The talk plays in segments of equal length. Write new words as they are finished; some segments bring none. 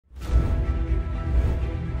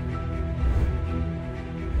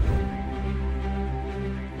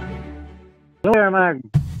Hello there, my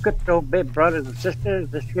crypto big brothers and sisters.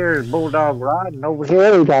 This here is Bulldog Rod, and over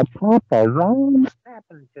here we got Papa Ron. What's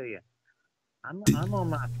happening to you? I'm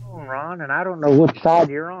on my phone, Ron, and I don't know which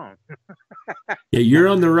side you're on. Yeah, you're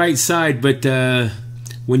on the right side, but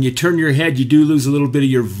when you turn your head, you do lose a little bit of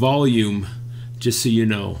your volume, just so you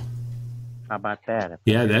know. How about that?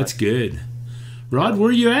 Yeah, that's good. Rod, where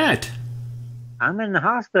are you at? I'm in the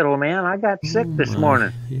hospital, man. I got sick this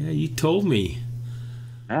morning. Yeah, you told me.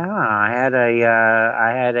 Yeah, I had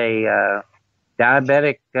a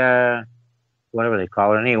diabetic, whatever they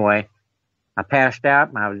call it anyway. I passed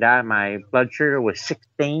out. My blood sugar was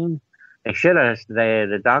 16.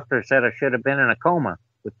 The doctor said I should have been in a coma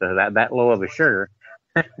with that low of a sugar.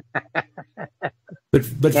 But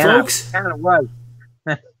Yeah, folks, kind of was.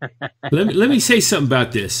 let me say something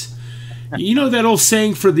about this. You know that old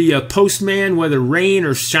saying for the postman, whether rain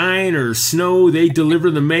or shine or snow, they deliver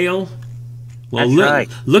the mail. Well, That's right.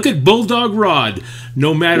 look at Bulldog Rod.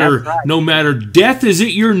 No matter That's right. no matter death is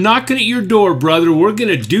at your knocking at your door, brother. We're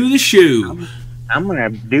gonna do the shoe. I'm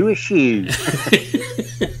gonna do a shoe.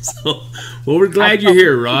 So, well, we're glad you're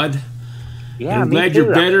here, Rod. Yeah, I'm me glad too.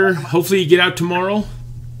 you're better. Hopefully, you get out tomorrow.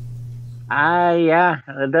 Yeah,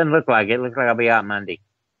 it doesn't look like it. It looks like I'll be out Monday.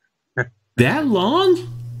 That long?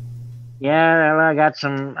 Yeah, well, I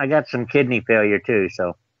got some kidney failure too,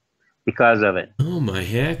 so because of it. Oh my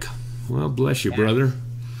heck! Well, bless you, brother.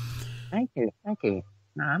 Thank you, thank you.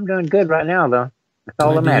 No, I'm doing good right now, though. That's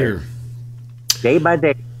all that Glad to matters. hear. Day by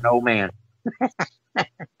day, old man.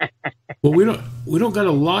 Well, we don't got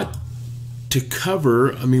a lot to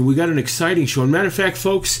cover. I mean, we got an exciting show. And matter of fact,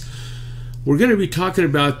 folks, we're going to be talking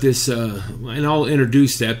about this, and I'll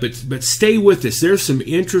introduce that. But stay with us. There's some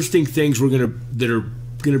interesting things that are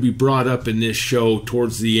going to be brought up in this show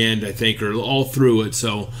towards the end, I think, or all through it.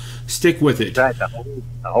 So stick with it. Right,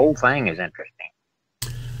 the whole thing is interesting.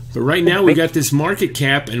 But right now we got this market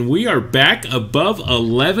cap, and we are back above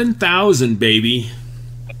 11,000, baby.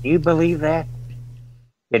 Can you believe that?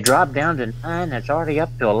 It dropped down to 9. It's already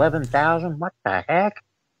up to 11,000. What the heck?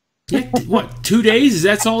 Yeah, what, 2 days? Is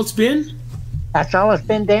that all it's been? That's all it's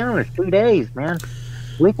been down is 2 days, man.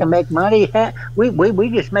 We can make money. We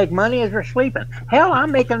just make money as we're sleeping. Hell,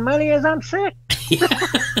 I'm making money as I'm sick. Yeah,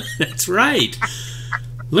 that's right.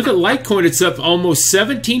 Look at Litecoin. It's up almost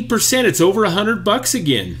 17%. It's over $100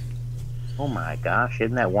 again. Oh my gosh,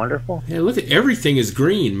 isn't that wonderful? Yeah, look at everything is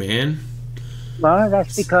green, man. Well,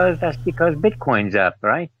 that's because Bitcoin's up,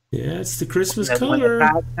 right? Yeah, it's the Christmas When the color.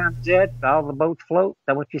 tide comes in, all the boats float. Is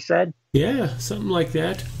that what you said? Yeah, something like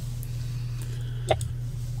that.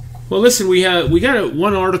 Well, listen, we got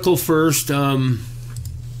one article first, and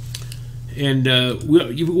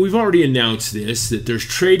we've already announced this, that there's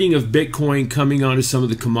trading of Bitcoin coming onto some of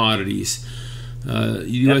the commodities.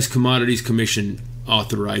 U.S. Commodities Commission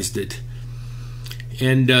authorized it.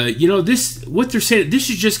 And, what they're saying, this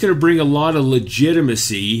is just going to bring a lot of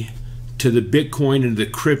legitimacy to the Bitcoin and the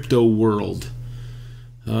crypto world.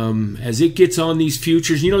 As it gets on these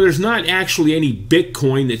futures, there's not actually any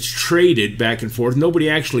Bitcoin that's traded back and forth. Nobody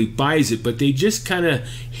actually buys it, but they just kind of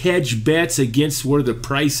hedge bets against where the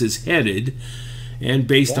price is headed and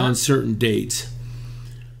based on certain dates.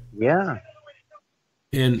 Yeah.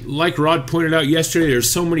 And like Rod pointed out yesterday,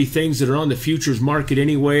 there's so many things that are on the futures market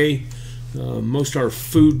anyway. Most of our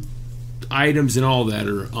food items and all that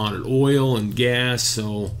are on it, oil and gas.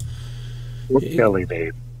 So Pork belly,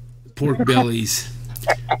 babe. pork bellies.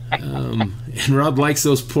 And Rob likes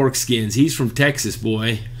those pork skins. He's from Texas,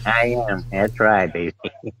 boy. I am. That's right, baby.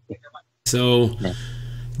 So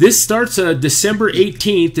this starts December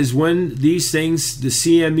 18th is when these things, the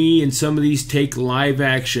CME and some of these take live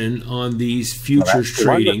action on these futures that's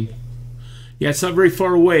trading. wonderful. Yeah, it's not very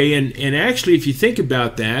far away. And actually, if you think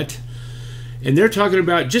about that, and they're talking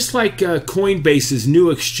about just like Coinbase's new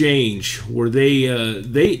exchange, where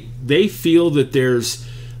they feel that there's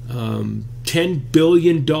 $10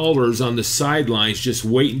 billion on the sidelines just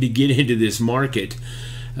waiting to get into this market.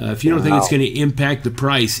 If you don't think it's going to impact the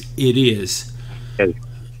price, it is.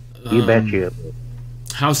 You bet you.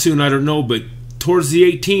 How soon, I don't know, but towards the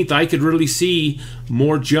 18th, I could really see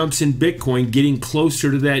more jumps in Bitcoin getting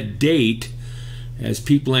closer to that date as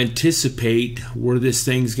people anticipate where this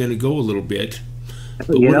thing's going to go a little bit.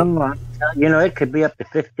 But It could be up to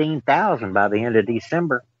 15,000 by the end of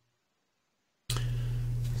December.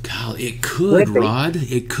 God, it could, Rod.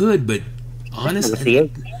 It could, but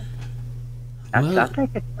honestly, I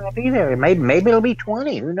think it's going to be there. Maybe it'll be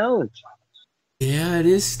 20. Who knows? yeah, it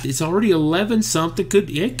is. It's already 11 something.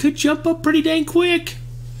 It could jump up pretty dang quick.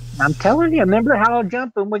 I'm telling you. Remember how it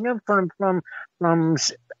jumped when we went from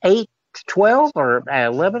 8 to 12 or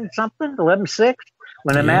 11 something, 11.6?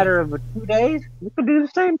 In a matter of 2 days, we could do the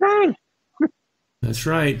same thing. That's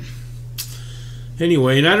right.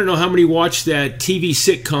 Anyway, and I don't know how many watched that TV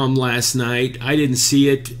sitcom last night. I didn't see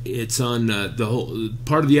it. It's on the whole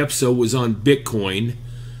part of the episode was on Bitcoin.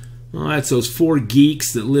 Well, that's those 4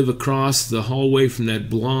 geeks that live across the hallway from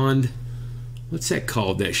that blonde. What's that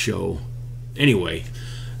called? That show. Anyway,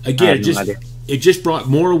 again, it just brought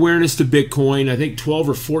more awareness to Bitcoin. I think 12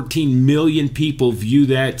 or 14 million people view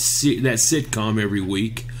that sitcom every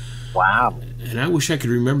week. Wow. And I wish I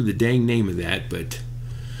could remember the dang name of that, but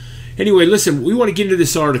anyway, listen, we want to get into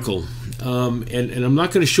this article, and I'm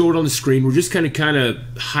not going to show it on the screen. We're just going to kind of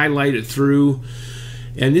highlight it through.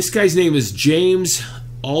 And this guy's name is James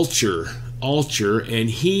Altucher, and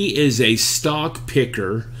he is a stock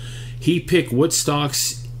picker. He picked what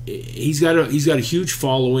stocks. He's got a huge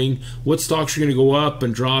following. What stocks are going to go up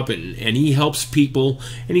and drop, and he helps people.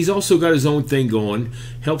 And he's also got his own thing going.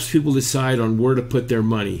 Helps people decide on where to put their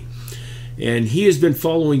money. And he has been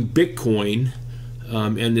following Bitcoin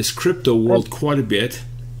and this crypto world quite a bit.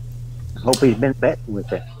 I hope he's been betting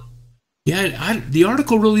with it. Yeah, the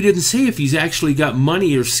article really didn't say if he's actually got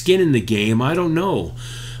money or skin in the game. I don't know.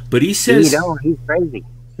 But he says... He's crazy.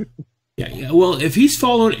 Yeah, well, if he's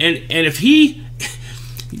following... And if he...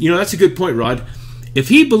 You know, that's a good point, Rod. If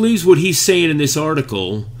he believes what he's saying in this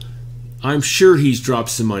article, I'm sure he's dropped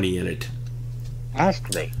some money in it. Has to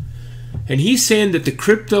be. And he's saying that the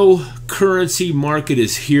cryptocurrency market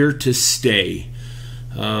is here to stay.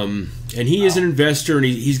 And he is an investor, and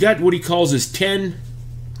he's got what he calls his 10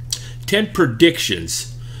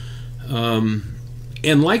 predictions.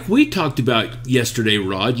 And like we talked about yesterday,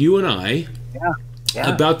 Rod, you and I,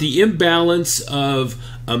 about the imbalance of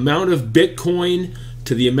amount of Bitcoin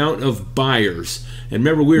to the amount of buyers. And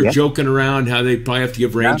remember, we were joking around how they probably have to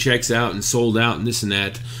give rain checks out and sold out and this and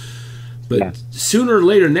that. But sooner or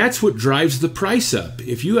later, and that's what drives the price up.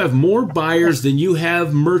 If you have more buyers than you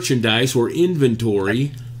have merchandise or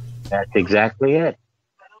inventory. That's exactly it.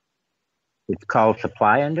 It's called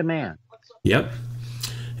supply and demand. Yep.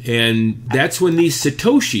 And that's when these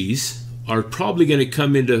Satoshis are probably going to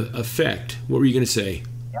come into effect. What were you going to say?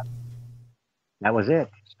 Yep. That was it.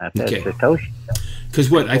 That's Satoshi. Because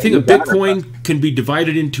what? I think a Bitcoin can be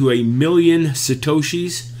divided into 1 million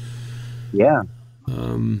Satoshis. Yeah.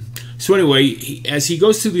 So anyway, as he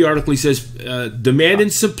goes through the article, he says, demand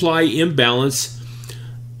and supply imbalance.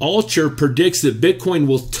 Altucher predicts that Bitcoin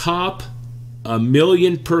will top 1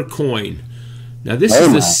 million per coin. Now, this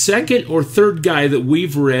is the second or third guy that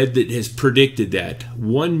we've read that has predicted that.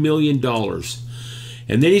 $1 million.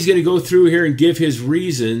 And then he's going to go through here and give his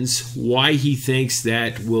reasons why he thinks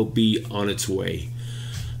that will be on its way.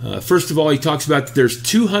 First of all, he talks about that there's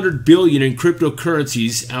 200 billion in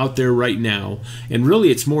cryptocurrencies out there right now, and really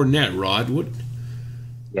it's more than that, Rod. What?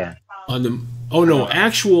 Yeah. On the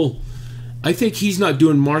actual. I think he's not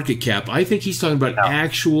doing market cap. I think he's talking about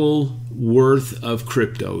actual worth of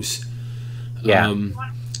cryptos. Yeah.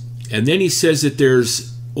 And then he says that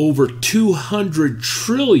there's over 200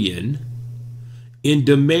 trillion in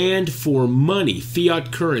demand for money,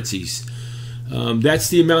 fiat currencies. That's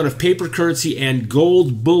the amount of paper currency and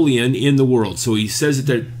gold bullion in the world. So he says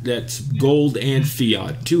that that's gold and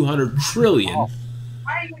fiat, 200 trillion.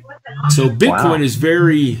 So Bitcoin is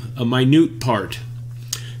a minute part.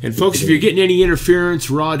 And folks, if you're getting any interference,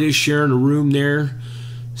 Rod is sharing a room there.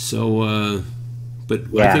 So, but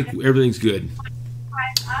I think everything's good.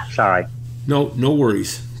 Sorry. No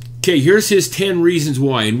worries. Okay, here's his 10 reasons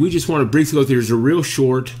why, and we just want to briefly go through. There's a real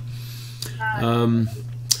short.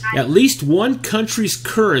 At least one country's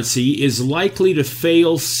currency is likely to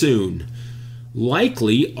fail soon.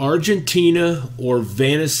 Likely Argentina or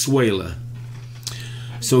Venezuela.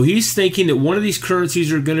 So he's thinking that one of these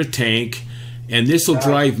currencies are going to tank, and this will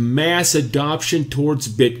drive mass adoption towards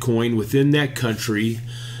Bitcoin within that country.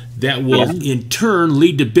 That will in turn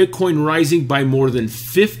lead to Bitcoin rising by more than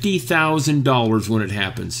 $50,000 when it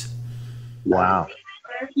happens. Wow.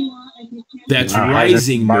 That's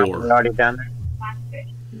rising more. Already done that?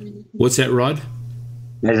 What's that, Rod?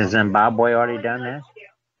 Hasn't Zimbabwe already done that?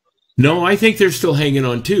 No, I think they're still hanging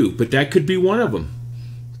on too, but that could be one of them.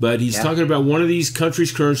 But he's talking about one of these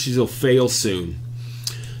countries' currencies will fail soon,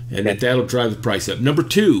 and that'll drive the price up. Number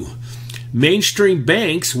 2, mainstream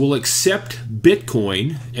banks will accept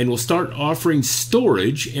Bitcoin and will start offering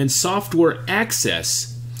storage and software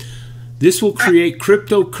access. This will create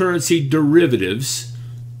cryptocurrency derivatives,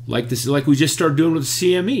 like we just started doing with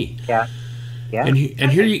CME. Yeah. And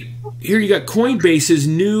here you got Coinbase's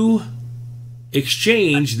new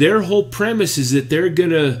exchange. Their whole premise is that they're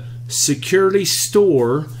going to securely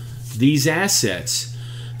store these assets.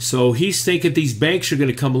 So he's thinking these banks are going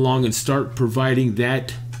to come along and start providing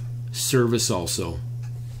that service also.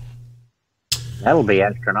 That'll be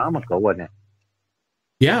astronomical, wouldn't it?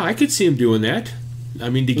 Yeah, I could see him doing that. I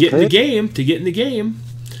mean, to get in the game.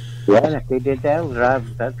 Yeah, and if they did that,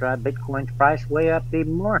 that'll drive Bitcoin's price way up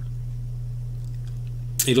even more.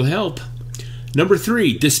 It'll help. Number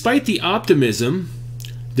 3, despite the optimism,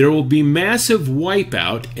 there will be massive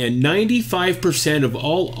wipeout and 95% of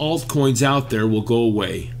all altcoins out there will go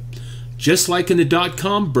away. Just like in the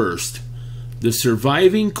dot-com burst, the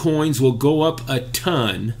surviving coins will go up a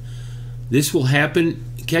ton. This will happen,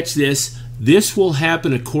 catch this, this will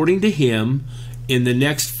happen according to him in the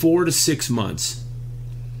next 4 to 6 months.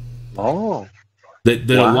 Oh. That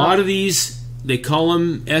wow. A lot of these, they call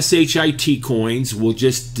them SHIT coins, will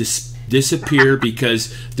just disappear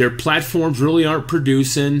because their platforms really aren't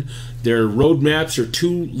producing. Their roadmaps are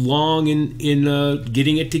too long in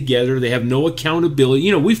getting it together. They have no accountability.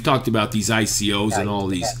 You know, we've talked about these ICOs and all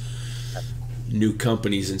these new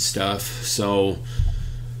companies and stuff. So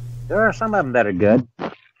there are some of them that are good.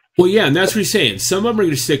 Well, yeah, and that's what he's saying. Some of them are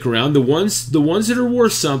going to stick around. The ones that are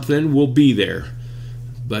worth something will be there.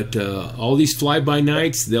 But all these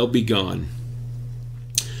fly-by-nights, they'll be gone.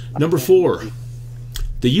 Number 4,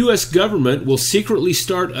 the U.S. government will secretly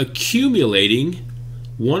start accumulating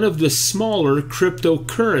one of the smaller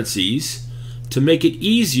cryptocurrencies to make it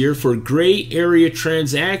easier for gray area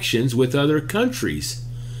transactions with other countries.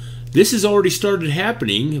 This has already started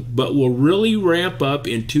happening, but will really ramp up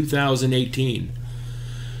in 2018.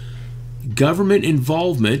 Government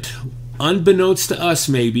involvement, unbeknownst to us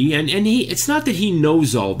maybe, and it's not that he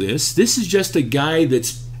knows all this. This is just a guy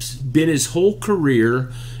that's been his whole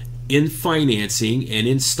career in financing and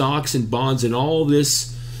in stocks and bonds and all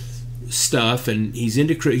this stuff, and he's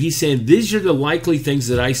saying these are the likely things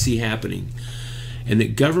that I see happening, and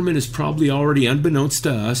that government is probably already, unbeknownst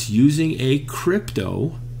to us, using a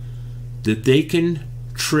crypto that they can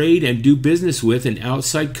trade and do business with in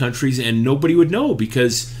outside countries, and nobody would know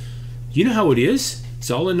because you know how it is.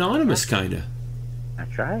 It's all anonymous, kind of.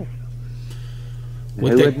 That's right.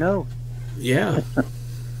 Who would know? Yeah.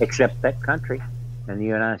 Except that country in the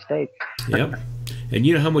United States. Yep. And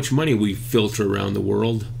you know how much money we filter around the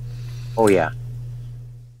world. Oh, yeah.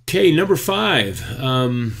 Okay, number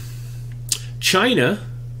 5. China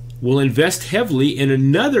will invest heavily in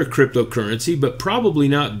another cryptocurrency, but probably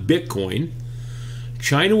not Bitcoin.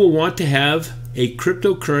 China will want to have a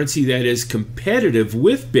cryptocurrency that is competitive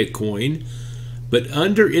with Bitcoin, but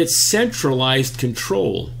under its centralized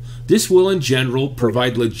control. This will, in general,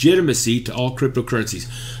 provide legitimacy to all cryptocurrencies.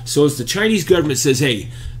 So as the Chinese government says, hey,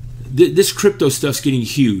 this crypto stuff's getting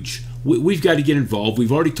huge. We've got to get involved.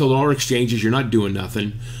 We've already told our exchanges you're not doing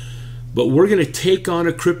nothing. But we're going to take on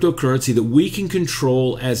a cryptocurrency that we can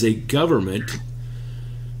control as a government,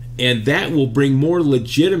 and that will bring more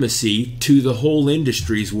legitimacy to the whole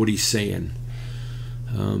industry, is what he's saying.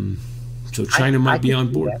 So China might be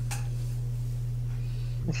on board.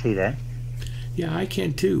 I see that. Yeah, I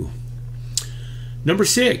can too. Number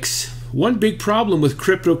 6. One big problem with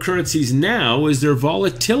cryptocurrencies now is their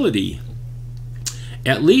volatility.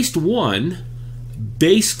 At least one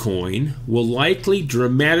base coin will likely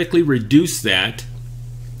dramatically reduce that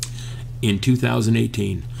in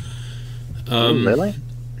 2018. Really?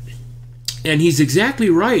 And he's exactly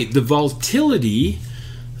right. The volatility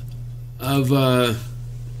of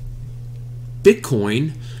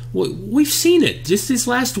Bitcoin, we've seen it just this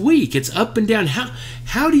last week. It's up and down.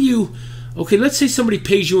 How do you... Okay, let's say somebody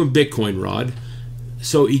pays you in Bitcoin, Rod.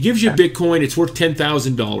 So he gives you Bitcoin. It's worth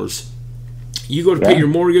 $10,000. You go to pay your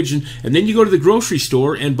mortgage, and then you go to the grocery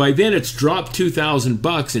store, and by then it's dropped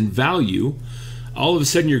 $2,000 in value. All of a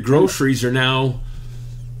sudden, your groceries are now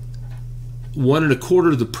 1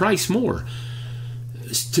 1/4 of the price more.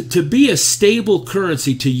 To be a stable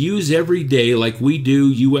currency to use every day like we do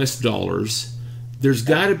U.S. dollars, there's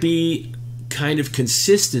got to be kind of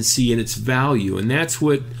consistency in its value, and that's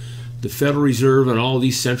what the Federal Reserve and all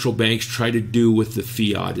these central banks try to do with the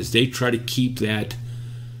fiat, is they try to keep that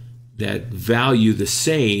value the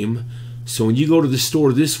same, so when you go to the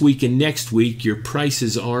store this week and next week, your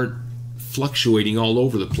prices aren't fluctuating all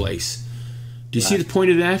over the place. Do you see the point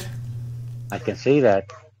of that? I can see that.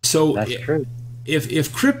 So that's true.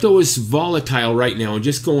 If crypto is volatile right now and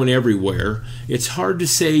just going everywhere, it's hard to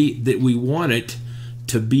say that we want it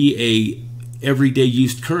to be a everyday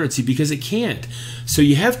used currency, because it can't. So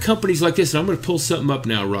you have companies like this, and I'm going to pull something up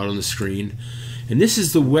now, Rod, on the screen, and this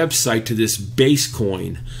is the website to this base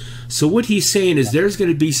coin. So what he's saying is there's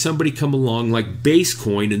going to be somebody come along like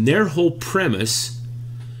Basecoin, and their whole premise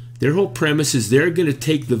is they're going to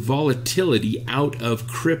take the volatility out of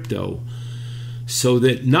crypto. so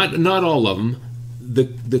that not all of them,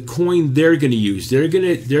 the coin they're going to use, they're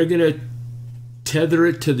going to tether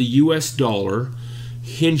it to the U.S. dollar,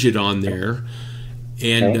 hinge it on there,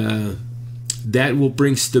 and that will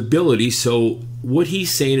bring stability. So what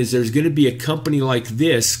he's saying is there's going to be a company like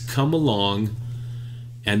this come along,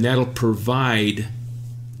 and that'll provide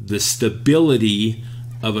the stability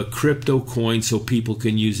of a crypto coin so people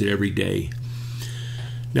can use it every day.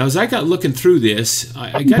 Now, as I got looking through this,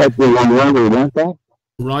 I got...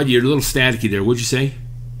 Rod, you're a little staticky there. What'd you say?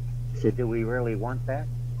 So do we really want that?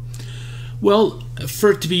 Well,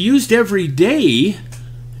 for it to be used every day,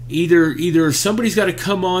 either somebody's got to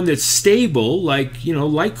come on that's stable, like, you know,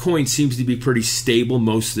 Litecoin seems to be pretty stable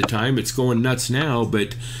most of the time. It's going nuts now,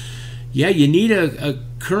 but yeah, you need a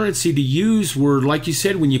currency to use where, like you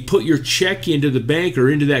said, when you put your check into the bank or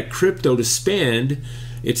into that crypto to spend,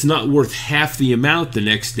 it's not worth half the amount the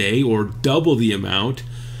next day or double the amount.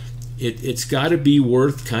 It's got to be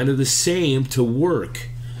worth kind of the same to work.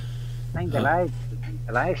 The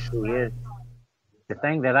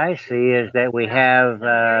thing that I see is that we have,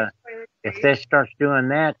 if this starts doing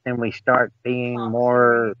that, then we start being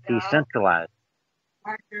more decentralized.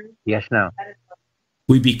 Yes, no.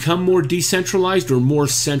 We become more decentralized or more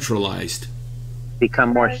centralized? Become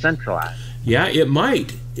more centralized. Yeah, it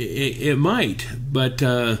might. It might. But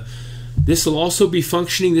this will also be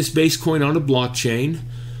functioning, this base coin, on a blockchain.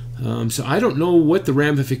 So I don't know what the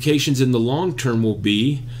ramifications in the long term will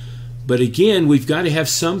be. But again, we've got to have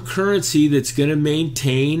some currency that's going to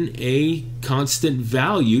maintain a constant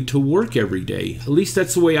value to work every day. At least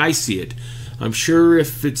that's the way I see it. I'm sure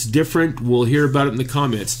if it's different, we'll hear about it in the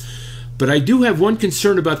comments. But I do have one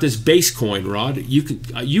concern about this base coin, Rod.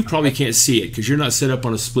 You probably can't see it because you're not set up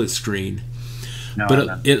on a split screen. No,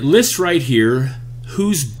 but it lists right here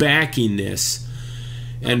who's backing this.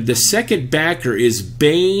 And the second backer is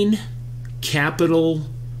Bain Capital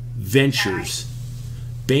Ventures.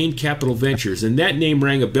 Bain Capital Ventures. And that name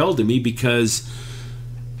rang a bell to me because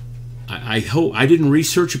I hope I didn't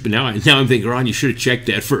research it, but now I'm thinking, Ron, you should have checked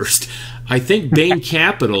that first. I think Bain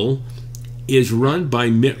Capital is run by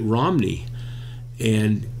Mitt Romney,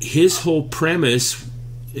 and his whole premise,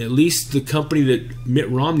 at least the company that Mitt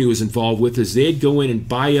Romney was involved with, is they'd go in and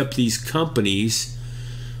buy up these companies,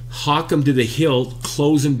 hawk them to the hilt,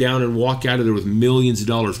 close them down, and walk out of there with millions of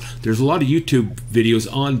dollars. There's a lot of YouTube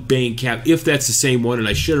videos on Bain Cap, if that's the same one, and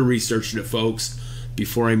I should have researched it, folks,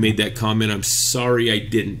 before I made that comment. I'm sorry I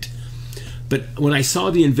didn't. But when I saw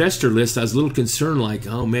the investor list, I was a little concerned, like,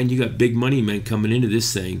 oh man, you got big money men coming into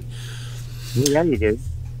this thing. Yeah, you do.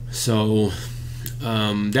 So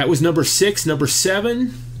that was number 6. Number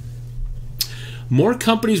 7, more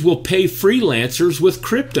companies will pay freelancers with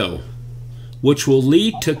crypto, which will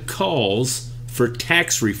lead to calls for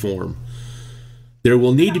tax reform. There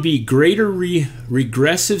will need to be greater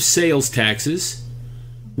regressive sales taxes,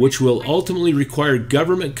 which will ultimately require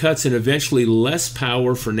government cuts and eventually less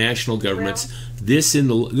power for national governments. This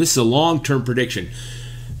is a long-term prediction,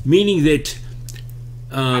 meaning that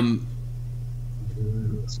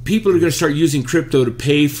people are going to start using crypto to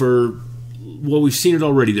pay for, well, we've seen it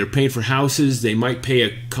already. They're paying for houses. They might pay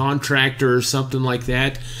a contractor or something like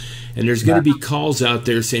that. And there's going to be calls out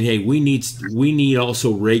there saying, hey, we need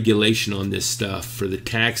also regulation on this stuff for the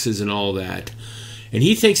taxes and all that. And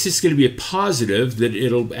he thinks it's going to be a positive, that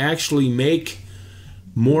it'll actually make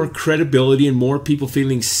more credibility and more people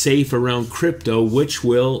feeling safe around crypto, which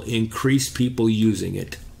will increase people using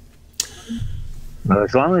it. Well,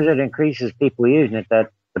 as long as it increases people using it,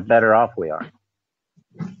 that's the better off we are.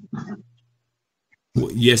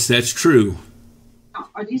 Well, yes, that's true.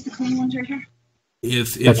 Are these the clean ones right here?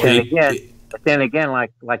 But then again,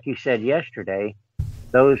 like you said yesterday,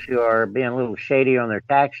 those who are being a little shady on their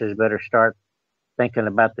taxes better start thinking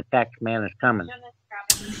about the tax man is coming.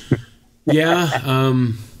 Yeah,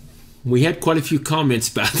 we had quite a few comments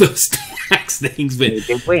about those tax things, but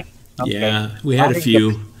did we? Okay. Yeah, we had a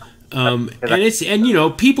few. And you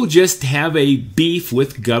know, people just have a beef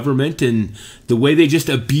with government and the way they just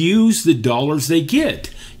abuse the dollars they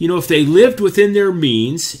get. You know, if they lived within their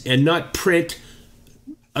means and not print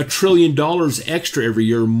 $1 trillion extra every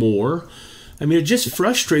year or more, I mean, it just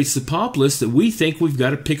frustrates the populace that we think we've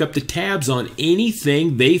got to pick up the tabs on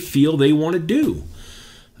anything they feel they want to do.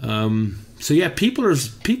 So yeah, people are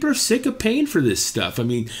sick of paying for this stuff. I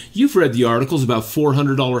mean, you've read the articles about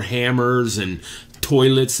 $400 hammers and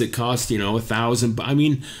toilets that cost, you know, $1,000. I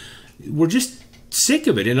mean, we're just sick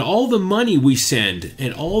of it, and all the money we send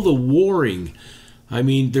and all the warring. I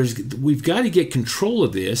mean, we've got to get control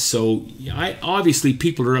of this. So obviously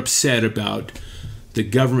people are upset about the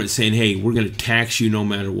government saying, hey, we're going to tax you no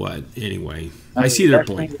matter what. Anyway, I see their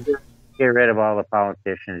point. get rid of all the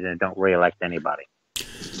politicians and don't re-elect anybody.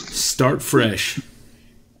 Start fresh.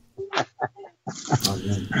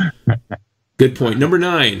 Good point. Number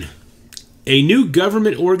 9. A new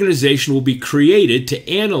government organization will be created to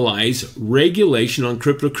analyze regulation on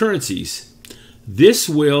cryptocurrencies. This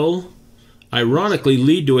will, ironically,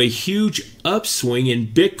 lead to a huge upswing in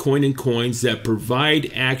Bitcoin and coins that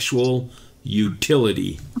provide actual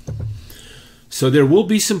utility. So there will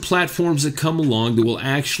be some platforms that come along that will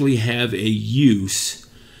actually have a use,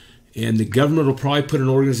 and the government will probably put an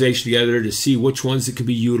organization together to see which ones that can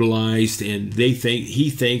be utilized, and he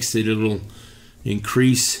thinks that it'll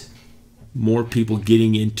increase more people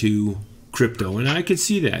getting into crypto, and I can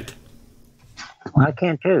see that. I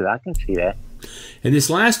can too. I can see that. And this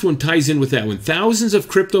last one ties in with that one. Thousands of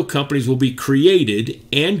crypto companies will be created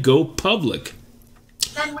and go public,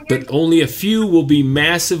 but only a few will be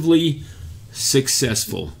massively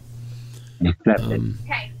successful. And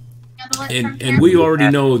we already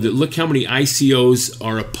know that. Look how many ICOs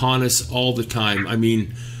are upon us all the time. I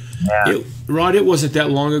mean, Rod, it wasn't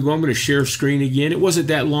that long ago. I'm going to share screen again. It wasn't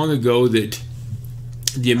that long ago that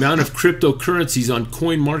the amount of cryptocurrencies on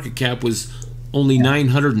CoinMarketCap was only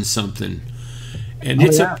 900 and something, and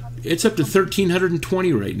it's up to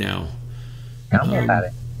 1,320 right now. Tell me about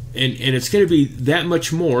it. And it's going to be that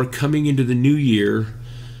much more coming into the new year.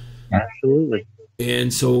 Absolutely.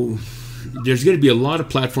 And so there's going to be a lot of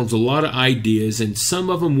platforms, a lot of ideas, and some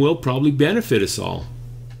of them will probably benefit us all.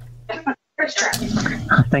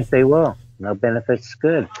 I think they will. No benefits,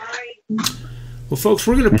 good. Well, folks,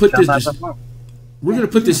 we're going to put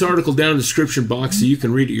this article down in the description box so you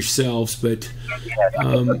can read it yourselves. But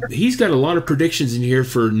he's got a lot of predictions in here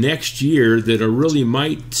for next year that really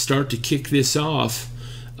might start to kick this off,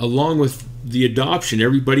 along with the adoption.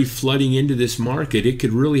 Everybody flooding into this market, it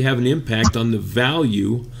could really have an impact on the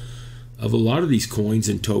value of a lot of these coins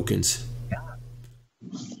and tokens.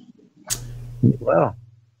 Well,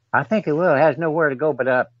 I think it will. It has nowhere to go but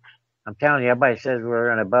up. I'm telling you, everybody says we're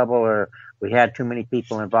in a bubble or we had too many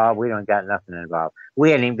people involved. We don't got nothing involved. We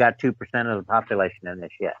hadn't even got 2% of the population in this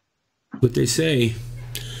yet. What they say.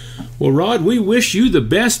 Well, Rod, we wish you the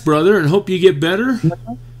best, brother, and hope you get better.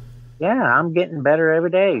 Yeah, I'm getting better every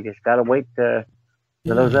day. Just got to wait for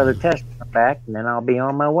those other tests to come back, and then I'll be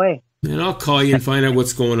on my way. And I'll call you and find out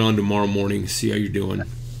what's going on tomorrow morning, see how you're doing. All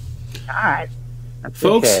right.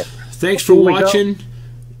 Folks, thanks for watching.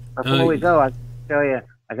 Before we go, I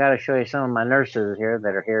got to show you some of my nurses here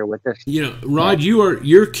that are here with us. You know, Rod,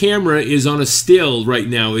 your camera is on a still right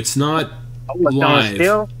now. It's not live. On a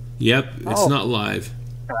still? Yep, it's not live.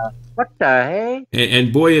 What the heck?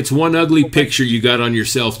 And boy, it's one ugly picture you got on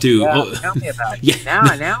yourself too. Yeah, tell me about it. Yeah.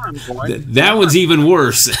 Now I'm going. That one's even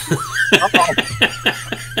worse.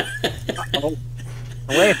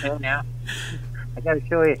 Wait a minute now. I got to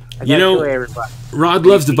show you. I got to show everybody. Rod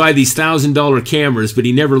loves to buy these $1,000 cameras, but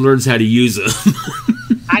he never learns how to use them.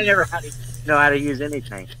 I never know how to use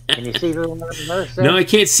anything. Can you see the little nurse there? No, I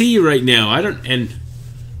can't see you right now. I don't. And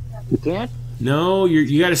you can't? No,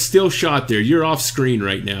 you got a still shot there. You're off screen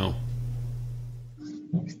right now.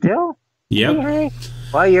 Still? Yep. Hey.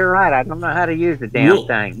 Well, you're right. I don't know how to use the damn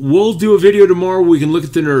thing. We'll do a video tomorrow where we can look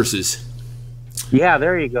at the nurses. Yeah,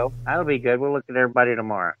 there you go. That'll be good. We'll look at everybody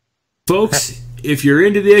tomorrow. Folks, if you're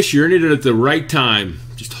into this, you're into it at the right time.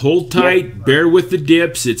 Just hold tight, bear with the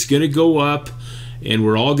dips. It's going to go up, and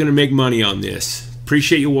we're all going to make money on this.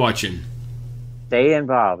 Appreciate you watching. Stay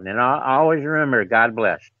involved, and always remember, God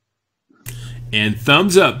bless. And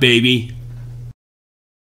thumbs up, baby.